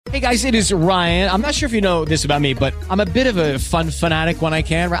Hey guys, it is Ryan. I'm not sure if you know this about me, but I'm a bit of a fun fanatic when I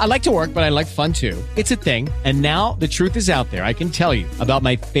can. I like to work, but I like fun too. It's a thing. And now the truth is out there. I can tell you about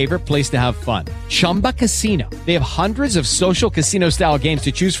my favorite place to have fun. Chumba Casino. They have hundreds of social casino style games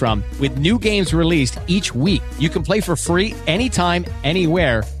to choose from with new games released each week. You can play for free anytime,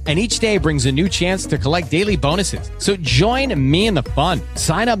 anywhere. And each day brings a new chance to collect daily bonuses. So join me in the fun.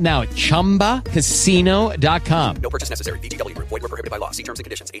 Sign up now at ChumbaCasino.com. No purchase necessary. VGW. Void where prohibited by law. See terms and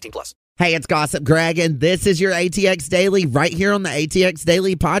conditions. 18+. Hey, it's Gossip Greg, and this is your ATX Daily right here on the ATX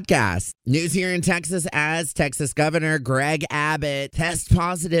Daily podcast. News here in Texas as Texas Governor Greg Abbott tests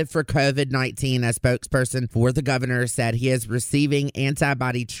positive for COVID-19. A spokesperson for the governor said he is receiving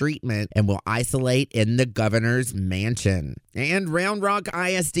antibody treatment and will isolate in the governor's mansion. And Round Rock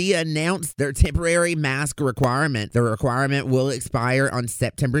ISD announced their temporary mask requirement. The requirement will expire on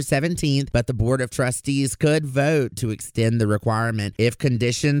September 17th, but the Board of Trustees could vote to extend the requirement if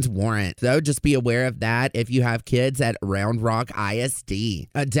conditions warrant. So just be aware of that if you have kids at Round Rock ISD.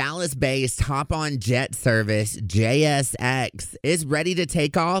 A Dallas-based hop-on jet service, JSX, is ready to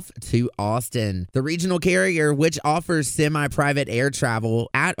take off to Austin. The regional carrier, which offers semi-private air travel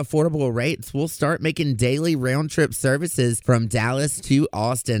at affordable rates, will start making daily round-trip services from Dallas to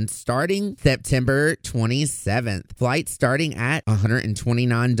Austin starting September 27th. Flights starting at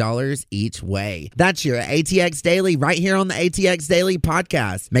 $129 each way. That's your ATX Daily right here on the ATX Daily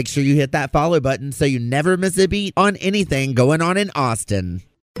podcast. Make sure you hit that follow button so you never miss a beat on anything going on in Austin.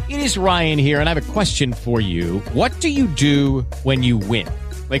 It is Ryan here, and I have a question for you. What do you do when you win?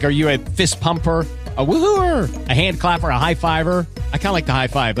 Like, are you a fist pumper, a woohooer, a hand clapper, a high fiver? I kind of like the high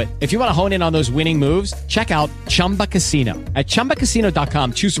five, but if you want to hone in on those winning moves, check out Chumba Casino. At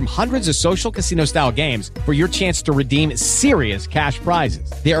ChumbaCasino.com, choose from hundreds of social casino style games for your chance to redeem serious cash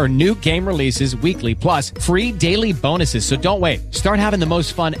prizes. There are new game releases weekly, plus free daily bonuses. So don't wait. Start having the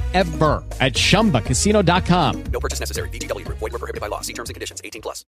most fun ever at ChumbaCasino.com. No purchase necessary. VGW. Void where prohibited by law. See terms and conditions. 18+.